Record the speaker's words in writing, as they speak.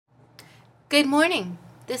Good morning.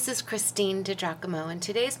 This is Christine DiGiacomo, and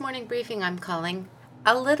today's morning briefing I'm calling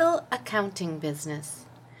A Little Accounting Business.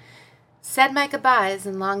 Said my goodbyes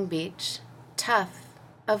in Long Beach. Tough,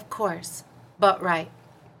 of course, but right.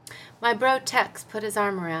 My bro Tex put his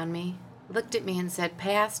arm around me, looked at me and said,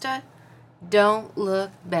 "Pasta, don't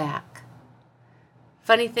look back."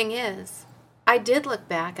 Funny thing is, I did look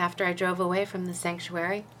back after I drove away from the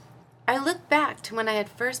sanctuary. I looked back to when I had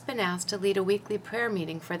first been asked to lead a weekly prayer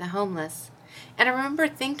meeting for the homeless. And I remember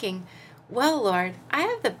thinking, well, Lord, I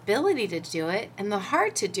have the ability to do it and the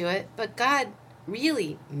heart to do it, but God,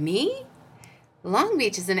 really, me? Long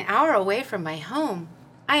Beach is an hour away from my home.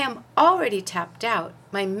 I am already tapped out.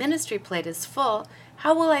 My ministry plate is full.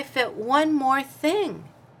 How will I fit one more thing?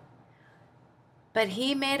 But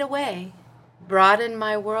He made a way, broadened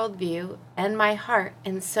my worldview and my heart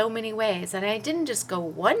in so many ways. And I didn't just go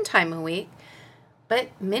one time a week, but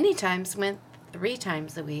many times went 3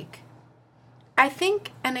 times a week. I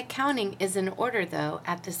think an accounting is in order, though,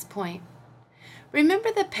 at this point. Remember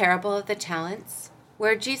the parable of the talents,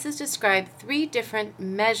 where Jesus described 3 different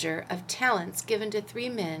measure of talents given to 3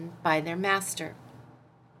 men by their master.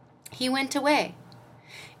 He went away,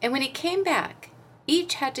 and when he came back,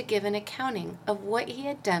 each had to give an accounting of what he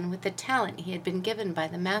had done with the talent he had been given by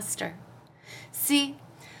the master. See,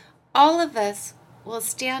 all of us will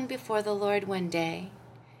stand before the Lord one day,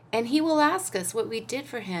 and He will ask us what we did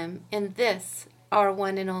for Him in this, our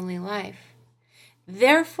one and only life.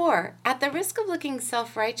 Therefore, at the risk of looking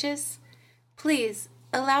self-righteous, please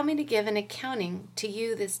allow me to give an accounting to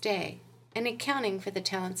you this day, an accounting for the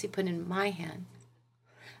talents He put in my hand.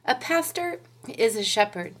 A pastor is a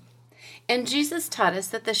shepherd, and Jesus taught us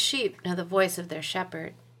that the sheep know the voice of their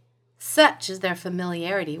shepherd. Such is their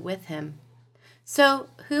familiarity with Him. So,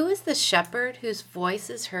 who is the shepherd whose voice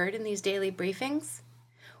is heard in these daily briefings?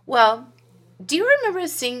 Well, do you remember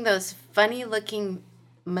seeing those funny-looking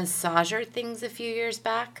massager things a few years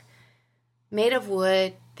back? Made of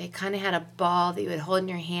wood. They kind of had a ball that you would hold in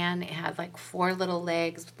your hand. It had like 4 little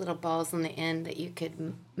legs with little balls on the end that you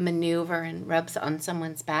could maneuver and rub on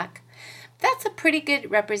someone's back. That's a pretty good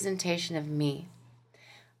representation of me.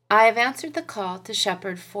 I have answered the call to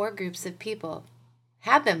shepherd 4 groups of people.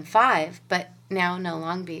 Have been 5, but now no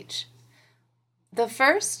Long Beach. The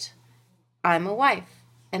first, I'm a wife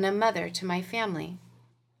and a mother to my family.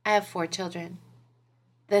 I have 4 children.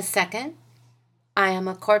 The second, I am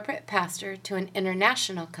a corporate pastor to an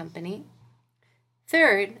international company.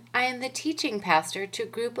 Third, I am the teaching pastor to a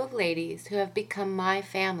group of ladies who have become my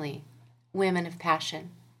family, women of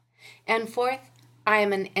passion. And fourth, I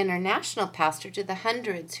am an international pastor to the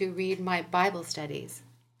hundreds who read my Bible studies.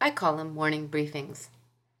 I call them morning briefings.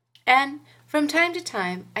 And from time to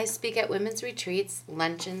time, I speak at women's retreats,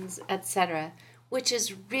 luncheons, etc., which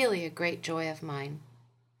is really a great joy of mine.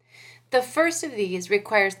 The first of these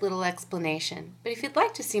requires little explanation, but if you'd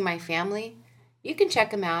like to see my family, you can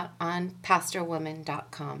check them out on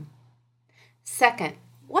pastorwoman.com. Second,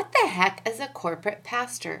 what the heck is a corporate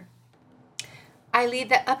pastor? I lead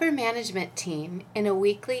the upper management team in a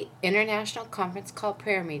weekly international conference call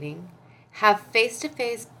prayer meeting, have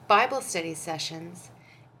face-to-face Bible study sessions,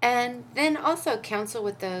 and then also counsel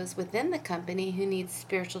with those within the company who need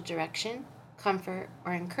spiritual direction, comfort,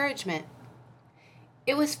 or encouragement.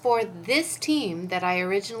 It was for this team that I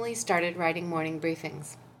originally started writing morning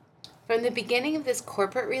briefings. From the beginning of this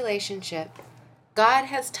corporate relationship, God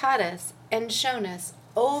has taught us and shown us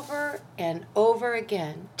over and over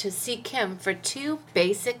again to seek Him for 2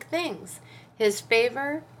 basic things, His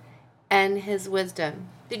favor and His wisdom.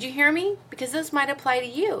 Did you hear me? Because those might apply to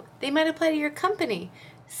you. They might apply to your company.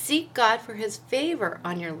 Seek God for His favor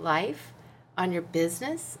on your life, on your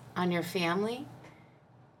business, on your family,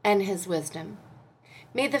 and His wisdom.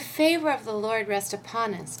 May the favor of the Lord rest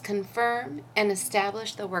upon us, confirm and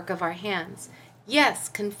establish the work of our hands. Yes,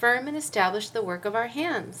 confirm and establish the work of our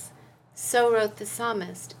hands. So wrote the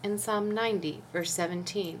psalmist in Psalm 90, verse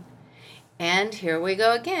 17. And here we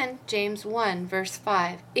go again, James 1, verse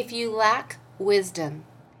 5. If you lack wisdom,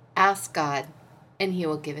 ask God, and He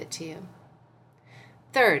will give it to you.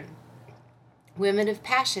 Third, Women of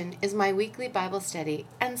Passion is my weekly Bible study,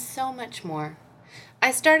 and so much more.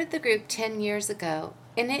 I started the group 10 years ago,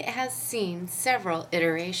 and it has seen several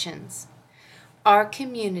iterations. Our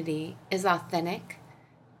community is authentic,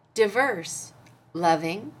 diverse,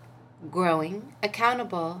 loving, growing,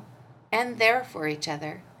 accountable, and there for each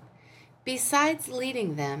other. Besides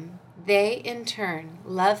leading them, they in turn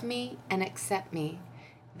love me and accept me.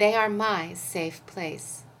 They are my safe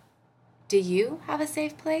place. Do you have a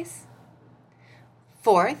safe place?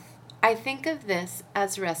 Fourth, I think of this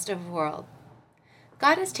as rest of world.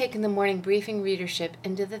 God has taken the morning briefing readership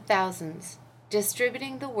into the thousands,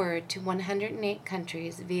 distributing the word to 108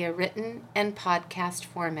 countries via written and podcast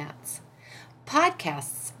formats.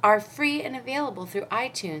 Podcasts are free and available through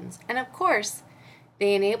iTunes, and of course,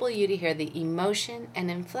 they enable you to hear the emotion and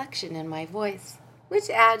inflection in my voice, which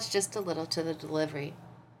adds just a little to the delivery.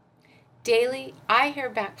 Daily, I hear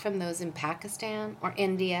back from those in Pakistan or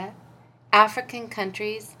India, African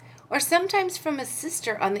countries, or sometimes from a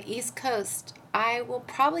sister on the East Coast I will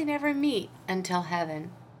probably never meet until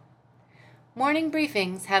heaven. Morning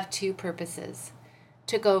briefings have two purposes: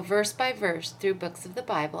 to go verse by verse through books of the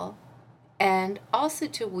Bible, and also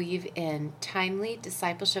to weave in timely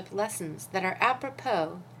discipleship lessons that are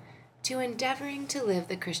apropos to endeavoring to live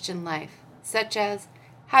the Christian life, such as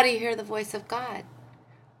how do you hear the voice of God?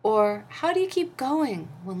 Or how do you keep going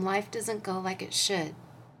when life doesn't go like it should?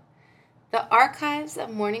 The archives of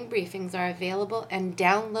morning briefings are available and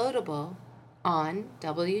downloadable on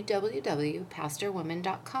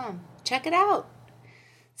www.pastorwoman.com. Check it out.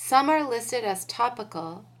 Some are listed as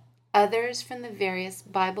topical, others from the various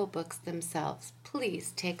Bible books themselves.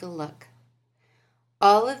 Please take a look.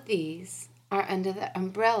 All of these are under the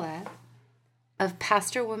umbrella of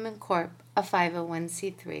Pastor Woman Corp., a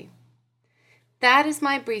 501c3. That is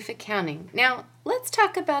my brief accounting. Now, let's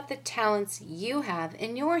talk about the talents you have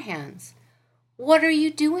in your hands. What are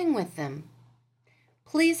you doing with them?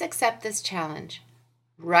 Please accept this challenge.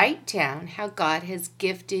 Write down how God has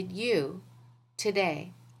gifted you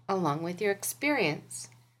today, along with your experience,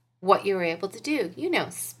 what you were able to do.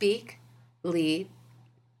 Speak, lead,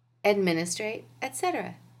 administrate,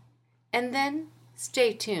 etc. And then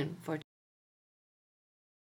stay tuned for